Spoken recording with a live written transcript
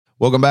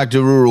Welcome back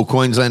to Rural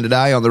Queensland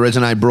today on the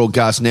Resonate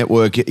Broadcast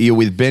Network. You're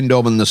with Ben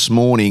Dobbin this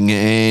morning,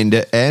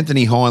 and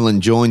Anthony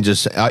Hyland joins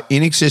us.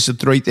 In excess of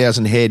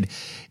 3,000 head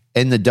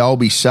in the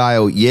Dalby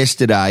sale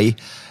yesterday,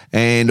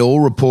 and all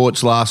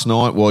reports last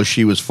night was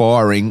she was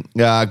firing.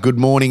 Good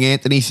morning,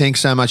 Anthony. Thanks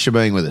so much for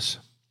being with us.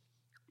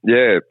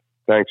 Yeah,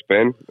 thanks,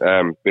 Ben.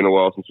 Been a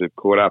while since we've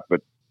caught up,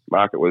 but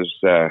market was,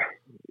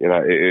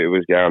 it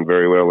was going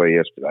very well there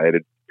yesterday. It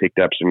had picked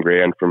up some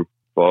ground from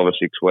 5 or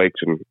 6 weeks,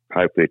 and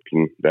hopefully it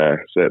can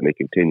certainly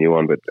continue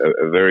on. But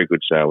a very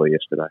good sale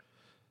yesterday.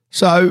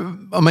 So,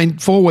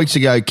 4 weeks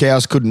ago,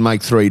 cows couldn't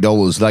make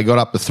 $3. They got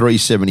up to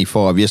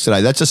 $3.75 yesterday.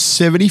 That's a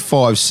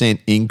 75-cent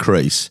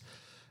increase,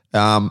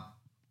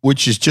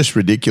 which is just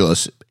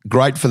ridiculous.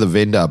 Great for the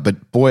vendor,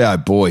 but boy, oh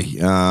boy,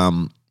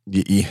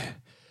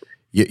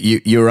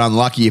 you're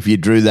unlucky if you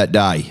drew that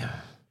day.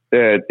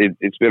 Yeah,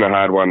 it's been a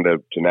hard one to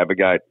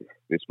navigate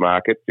this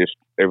market. Just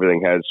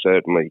everything had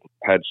certainly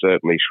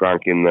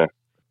shrunk in the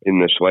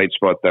sweet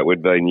spot that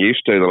we'd been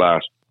used to the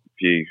last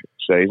few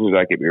seasons.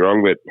 Don't get me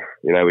wrong, but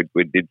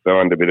we did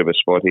find a bit of a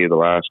spot here the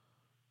last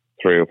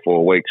 3 or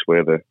 4 weeks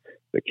where the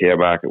cow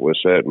market was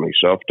certainly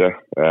softer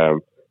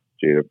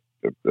due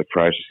to the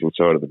processing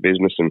side of the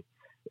business, and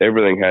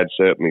everything had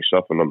certainly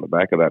softened on the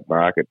back of that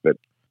market. But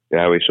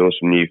we've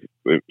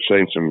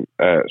seen some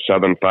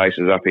southern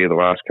faces up here the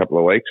last couple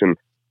of weeks, and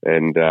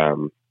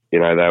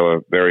they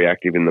were very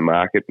active in the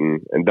market,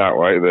 and don't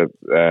worry,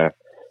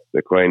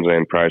 the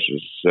Queensland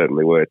processors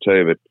certainly were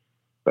too, but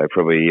they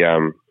probably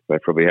had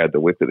the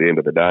whip at the end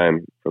of the day,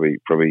 and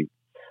probably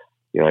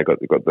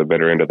got the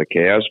better end of the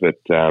cows. But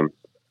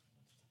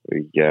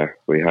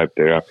we hope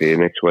they're up here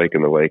next week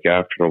and the week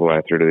after, and all the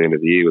way through to the end of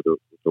the year with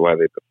the way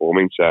they're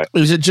performing. So,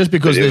 is it just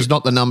because there's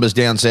not the numbers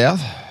down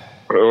south?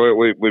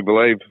 We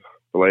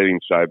believing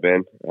so,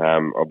 Ben,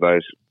 of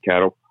those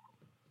cattle.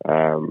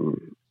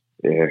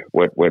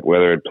 Wet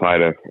weather had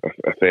played a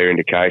fair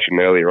indication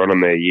earlier on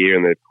in their year,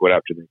 and they've put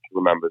up to the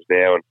killer numbers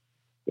now, and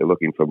they're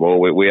looking for more.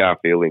 We are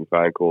fielding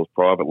phone calls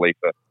privately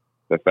for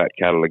the fat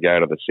cattle to go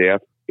to the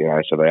south,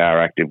 so they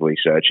are actively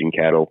searching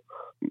cattle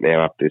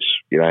now up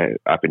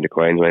into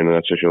Queensland, and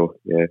that's for sure.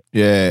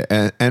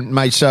 Yeah, and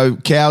mate, so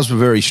cows were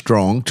very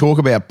strong. Talk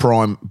about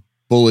prime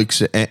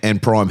bullocks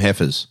and prime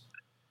heifers.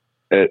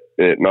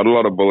 Not a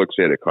lot of bullocks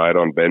there to quote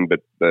on, Ben,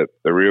 but the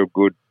real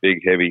good,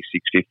 big, heavy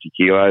 650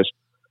 kilos.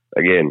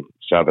 Again,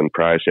 southern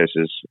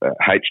processors,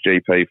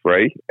 HGP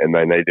free, and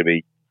they need to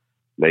be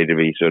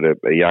sort of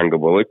a younger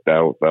bullock.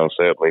 They'll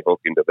certainly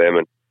hook into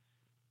them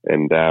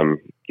and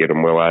get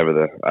them well over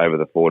the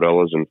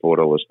 $4 and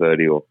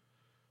 $4.30 or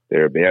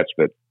thereabouts.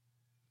 But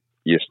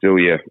you're still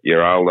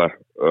your older,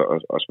 I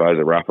suppose,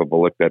 a rougher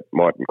bullock that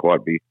mightn't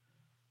quite be,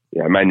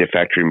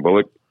 manufacturing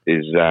bullock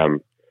is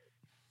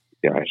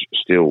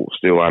still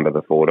under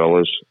the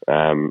 $4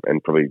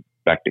 and probably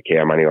back to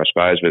cow money, I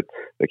suppose. But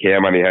the cow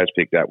money has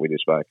picked up. We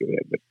just spoke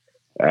about, but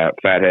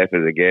fat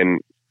heifers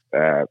again,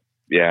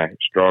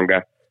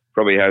 stronger.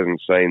 Probably hasn't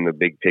seen the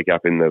big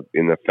pickup in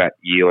the fat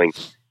yearling,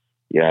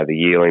 the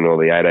yearling or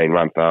the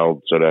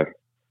 18-month-old sort of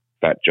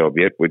fat job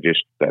yet. We're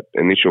just that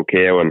initial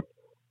cow and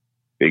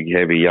big,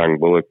 heavy young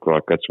bullock.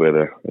 Like that's where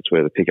the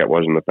pickup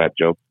was in the fat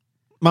job,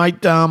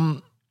 mate.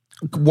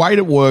 Weight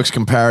at work's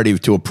comparative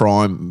to a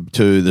prime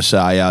to the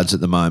sale yards at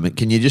the moment.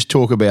 Can you just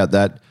talk about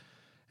that?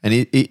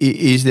 And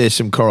is there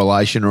some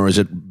correlation, or is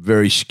it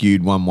very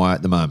skewed one way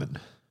at the moment?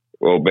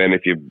 Well, Ben,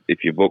 if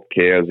you booked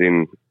cows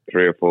in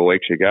 3 or 4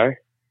 weeks ago,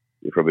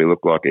 you probably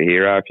look like a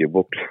hero. If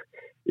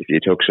you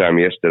took some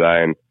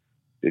yesterday and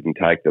didn't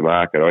take the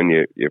market on,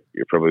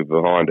 you're probably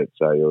behind it,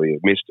 so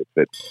you've missed it.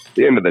 But at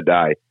the end of the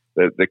day,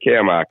 the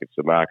cow market's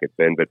the market,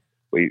 Ben. But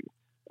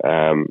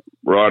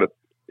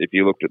if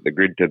you looked at the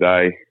grid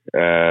today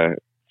to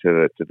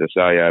the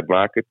sale yard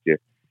market, your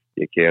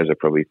cows are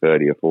probably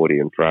 30 or 40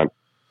 in front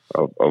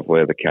of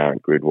where the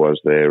current grid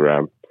was there,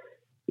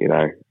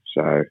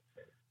 So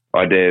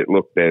I dare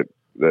look that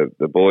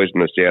the boys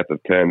in the south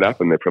have turned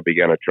up, and they're probably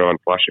going to try and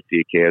flush a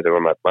few cows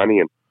on that money.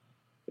 And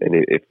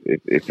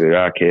if there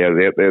are cows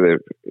out there,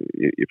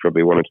 you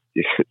probably want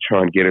to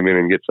try and get them in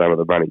and get some of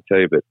the money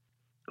too. But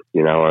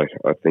I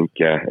think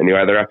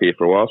anyway, they're up here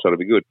for a while, so it'll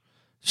be good.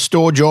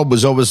 Store job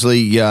was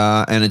obviously,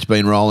 and it's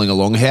been rolling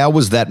along. How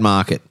was that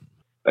market?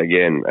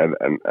 Again,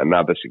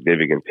 another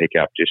significant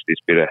pickup. Just this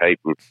bit of heat,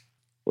 and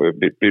we're a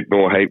bit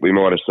more heat we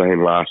might have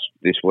seen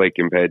this week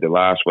compared to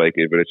last week,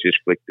 but it's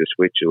just flicked the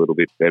switch a little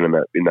bit then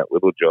in that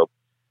little job.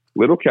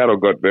 Little cattle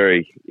got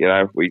very,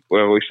 we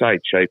say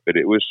cheap, but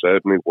it was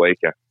certainly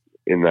weaker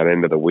in that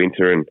end of the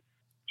winter, and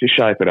just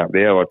shaping up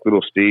now, like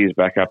little steers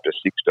back up to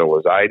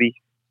 $6.80.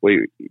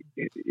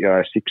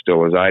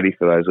 $6.80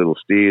 for those little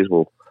steers.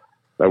 Well,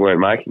 they weren't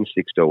making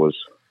 $6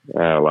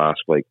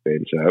 last week,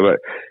 Ben. So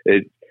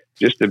it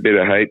just a bit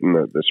of heat, and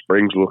the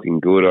spring's looking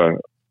good.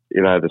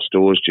 The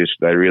stores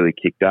they really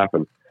kicked up,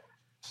 and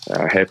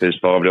heifers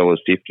 $5.50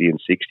 and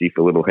 $6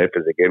 for little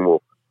heifers again.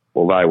 Well,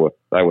 they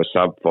were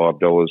sub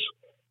 $5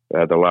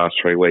 the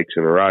last 3 weeks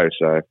in a row.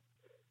 So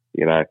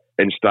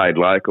and stayed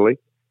locally.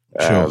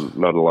 Sure.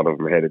 Not a lot of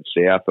them headed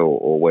south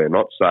or where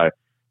not. So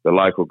the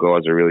local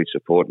guys are really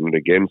supporting it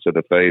again. So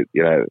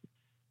the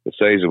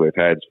season we've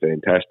had is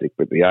fantastic,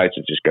 but the eights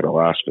are just going to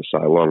last for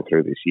so long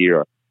through this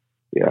year.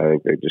 I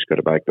think they've just got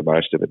to make the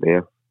most of it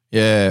now.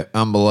 Yeah,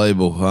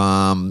 unbelievable.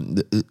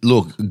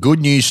 Look, good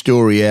news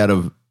story out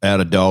of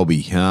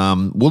Dalby.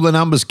 Will the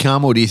numbers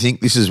come, or do you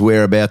think this is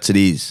whereabouts it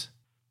is?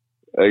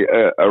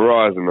 A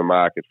rise in the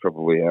market's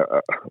probably a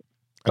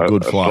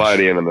good flush. A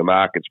slowdown in the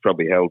market's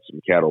probably held some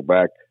cattle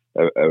back.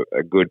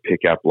 A good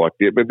pickup like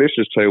that, but this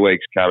is 2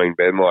 weeks coming,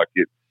 Ben. Like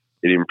it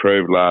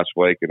improved last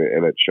week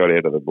and it shot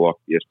out of the block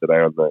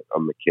yesterday on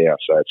the cow,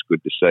 so it's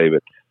good to see.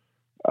 But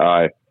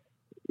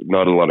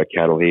not a lot of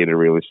cattle here to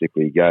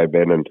realistically go,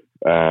 Ben, and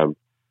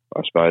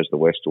I suppose the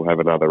West will have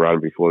another run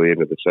before the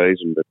end of the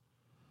season, but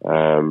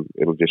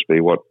it'll just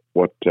be what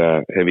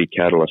heavy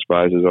cattle, I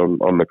suppose, is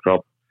on the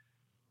crop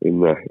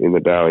in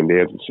the Darling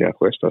Downs and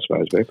Southwest, I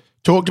suppose, Ben.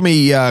 Talk to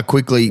me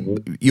quickly.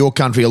 Your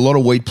country, a lot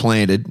of wheat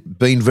planted,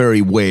 been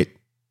very wet,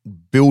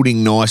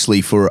 building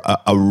nicely for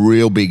a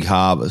real big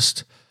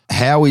harvest.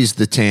 How is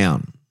the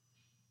town?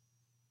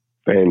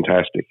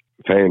 Fantastic,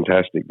 Ben.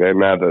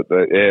 No,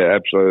 yeah,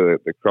 absolutely.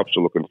 The crops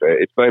are looking fair.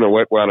 It's been a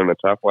wet one and a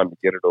tough one to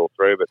get it all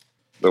through, but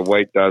the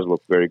wheat does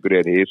look very good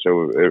out here.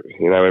 So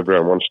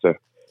everyone wants to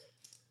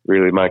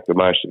really make the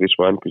most of this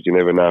one because you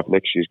never know if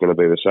next year's going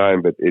to be the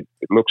same. But it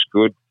looks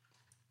good.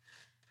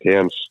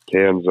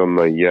 Town's on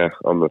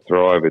the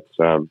thrive.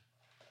 It's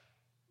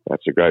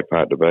that's a great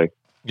part to be.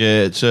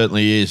 Yeah, it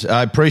certainly is.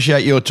 I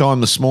appreciate your time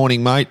this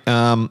morning, mate.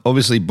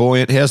 Obviously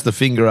buoyant. How's the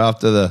finger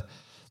after the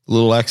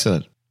little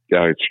accident?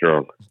 Going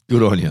strong.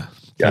 Good on you.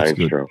 Going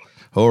strong.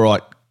 All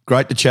right.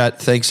 Great to chat.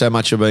 Thanks so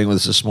much for being with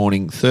us this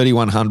morning.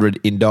 3,100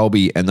 in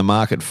Dalby and the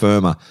market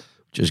firmer,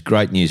 which is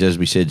great news. As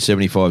we said,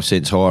 75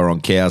 cents higher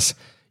on cows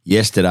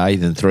yesterday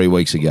than 3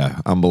 weeks ago.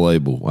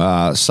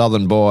 Unbelievable.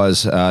 Southern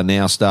buyers are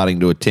now starting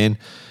to attend,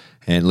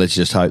 and let's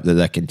just hope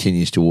that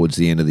continues towards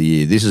the end of the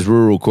year. This is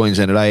Rural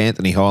Queensland Today.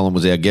 Anthony Hyland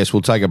was our guest.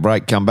 We'll take a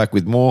break, come back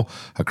with more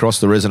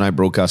across the Resonate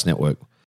Broadcast Network.